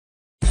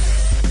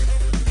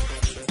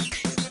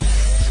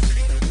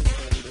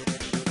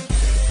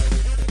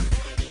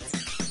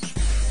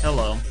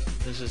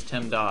this is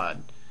Tim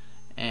Dodd,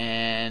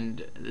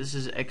 and this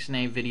is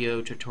XNA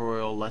video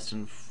tutorial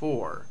lesson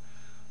 4.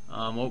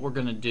 What we're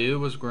going to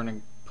do is we're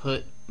going to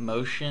put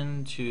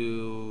motion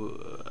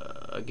to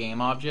a game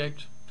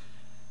object.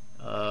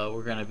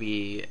 We're going to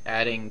be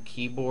adding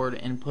keyboard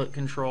input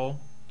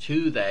control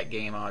to that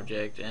game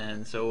object,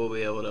 and so we'll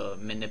be able to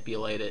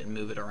manipulate it and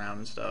move it around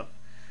and stuff.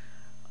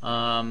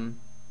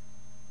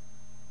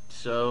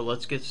 So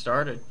let's get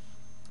started.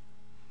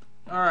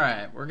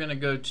 Alright, we're going to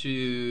go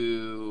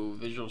to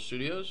Visual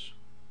Studios.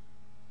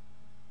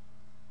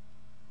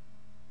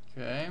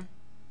 Okay.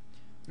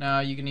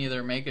 Now you can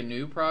either make a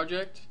new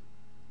project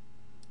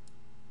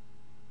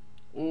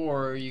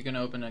or you can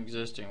open an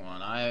existing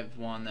one. I have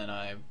one that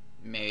I've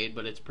made,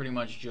 but it's pretty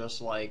much just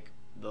like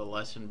the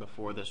lesson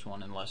before this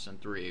one in lesson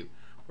 3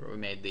 where we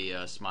made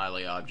the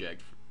smiley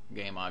object,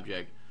 game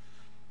object.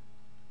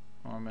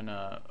 I'm going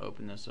to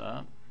open this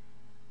up.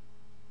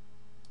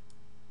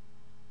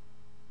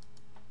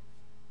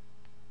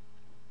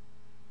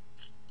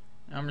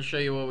 I'm going to show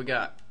you what we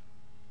got.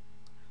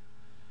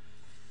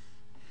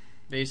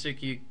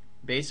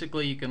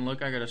 Basically, you can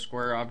look, I got a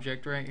square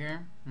object right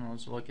here.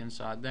 Let's look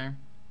inside there.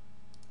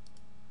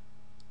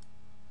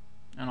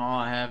 And all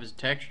I have is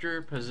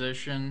texture,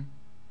 position.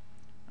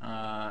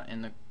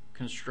 In the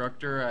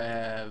constructor, I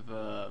have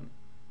the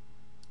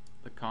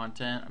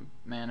content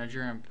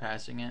manager. I'm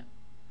passing it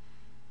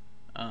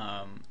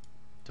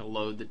to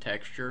load the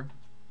texture.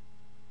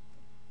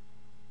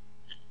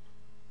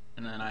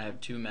 And then I have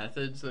two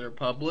methods that are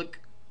public.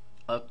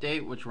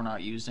 Update, which we're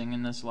not using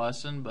in this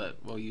lesson, but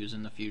we'll use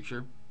in the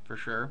future for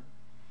sure.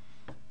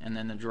 And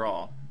then the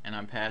draw. And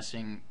I'm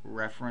passing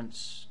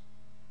reference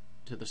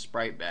to the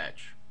sprite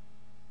batch.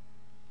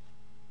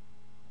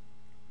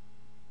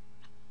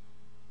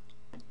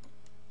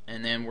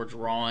 And then we're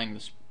drawing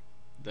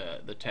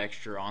the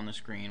texture on the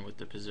screen with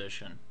the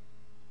position.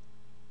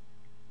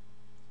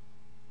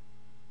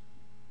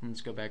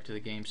 Let's go back to the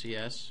game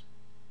CS.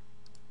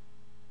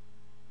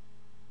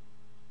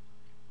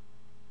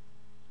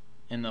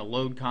 In the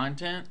load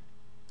content,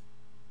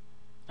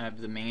 I have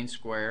the main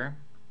square,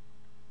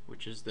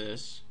 which is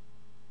this.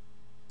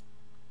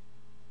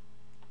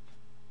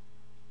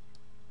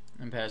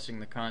 I'm passing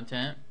the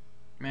content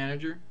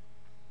manager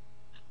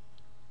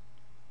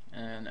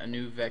and a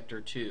new vector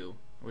 2,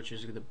 which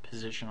is the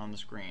position on the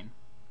screen.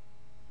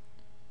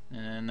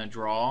 And then the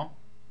draw,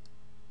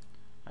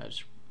 I have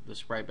the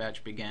sprite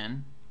batch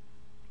begin,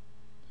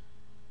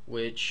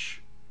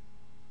 which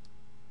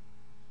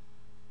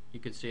you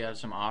can see I have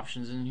some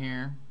options in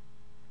here,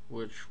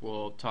 which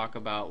we'll talk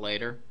about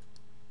later.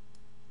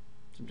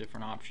 Some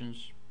different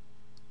options.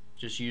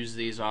 Just use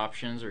these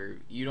options, or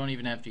you don't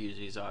even have to use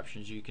these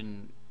options. You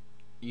can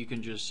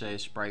just say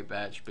sprite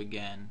batch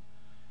begin.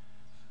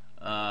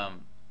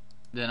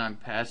 Then I'm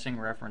passing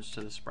reference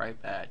to the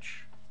sprite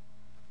batch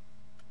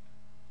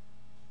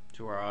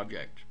to our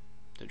object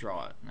to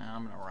draw it. Now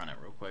I'm going to run it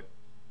real quick.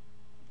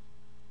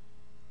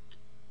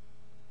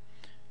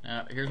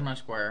 Now here's my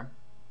square.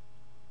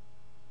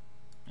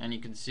 And you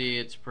can see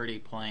it's pretty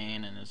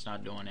plain and it's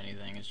not doing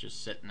anything, it's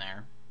just sitting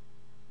there.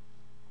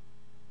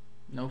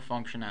 No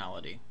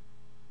functionality.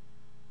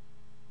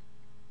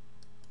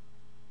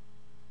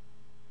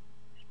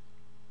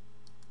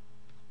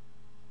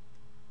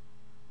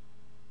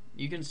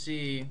 You can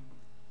see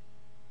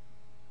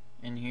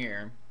in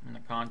here in the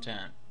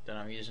content that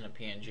I'm using a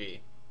PNG.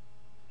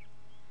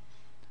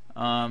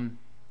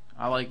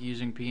 I like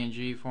using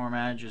PNG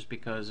format just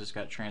because it's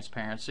got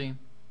transparency.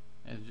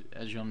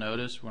 As you'll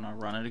notice when I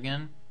run it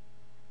again,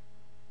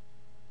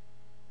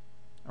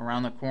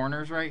 around the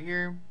corners right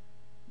here,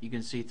 you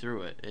can see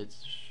through it.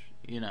 It's,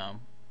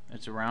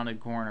 it's a rounded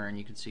corner and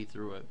you can see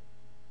through it.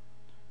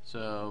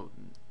 So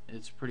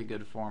it's a pretty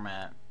good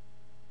format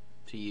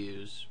to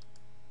use.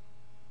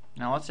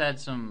 Now let's add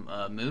some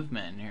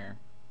movement in here.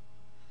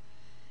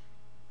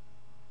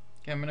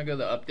 Okay, I'm gonna go to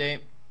the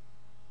update.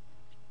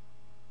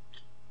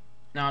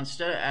 Now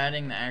instead of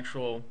adding the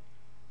actual,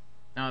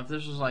 now if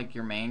this was like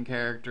your main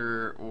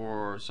character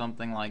or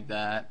something like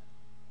that,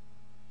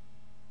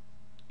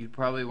 you'd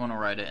probably want to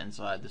write it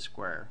inside the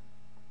square.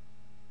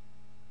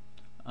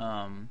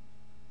 But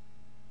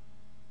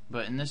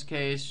in this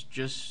case,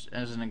 just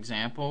as an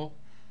example,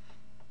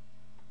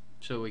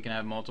 so we can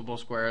have multiple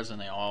squares and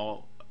they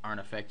all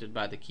aren't affected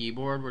by the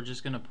keyboard, we're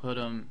just going to put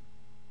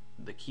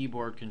the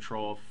keyboard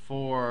control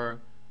for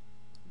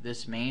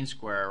this main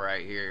square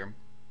right here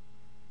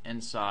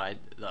inside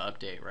the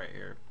update right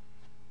here.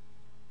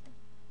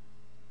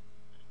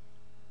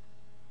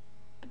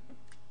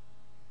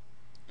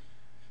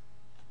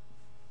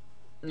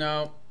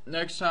 Now,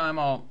 next time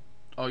I'll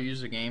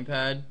use the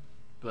gamepad,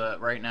 but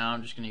right now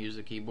I'm just going to use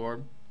the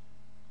keyboard.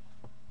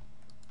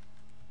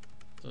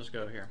 So let's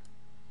go here.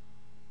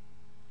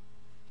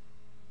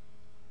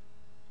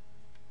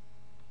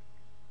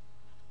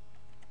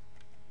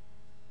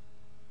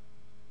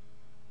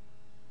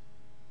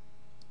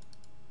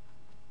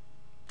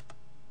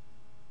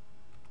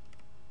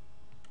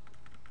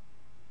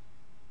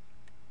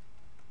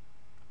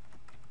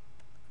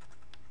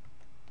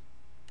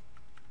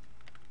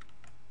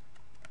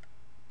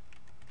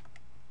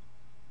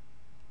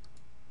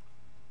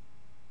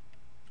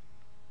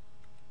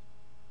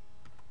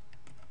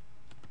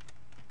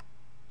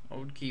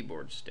 old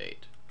keyboard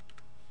state.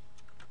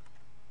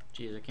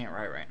 Geez, I can't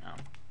write right now.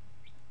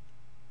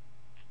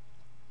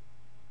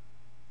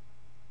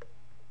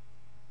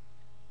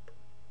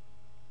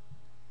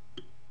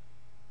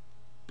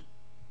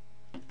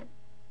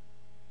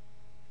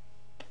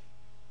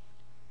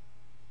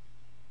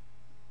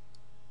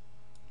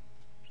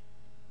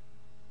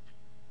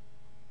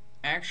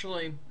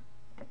 Actually,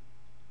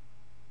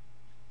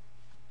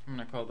 I'm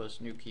going to call this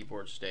new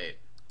keyboard state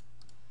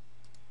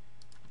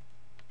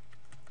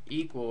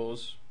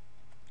equals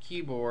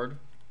keyboard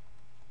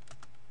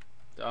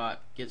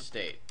dot get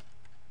state.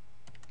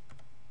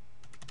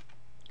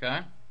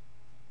 Okay?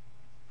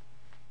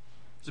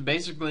 So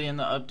basically in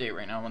the update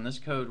right now, when this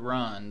code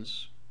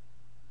runs,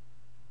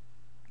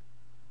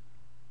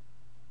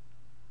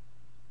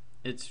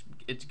 it's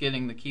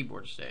getting the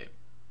keyboard state.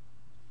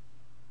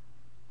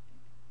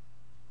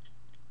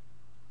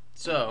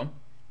 So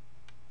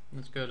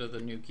let's go to the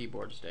new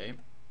keyboard state.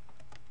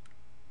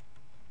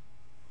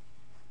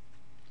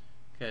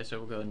 Okay, so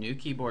we'll go new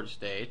keyboard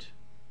state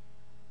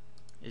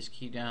is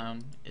key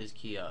down, is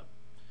key up.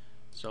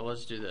 So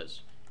let's do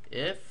this.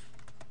 If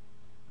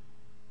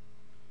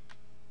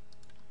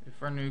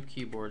our new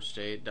keyboard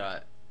state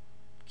dot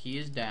key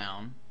is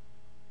down,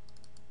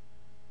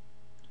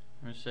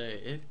 I'm going to say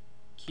if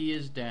key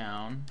is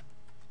down,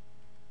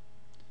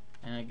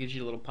 and it gives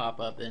you a little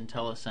pop-up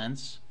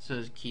IntelliSense, it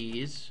says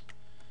keys,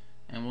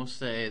 and we'll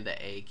say the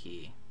A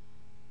key.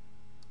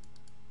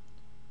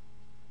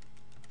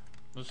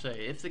 We'll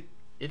say if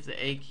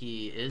the A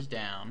key is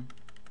down,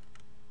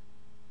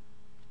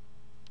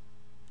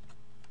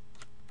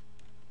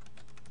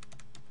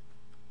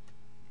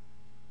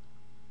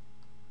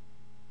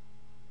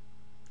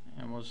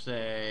 and we'll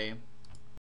say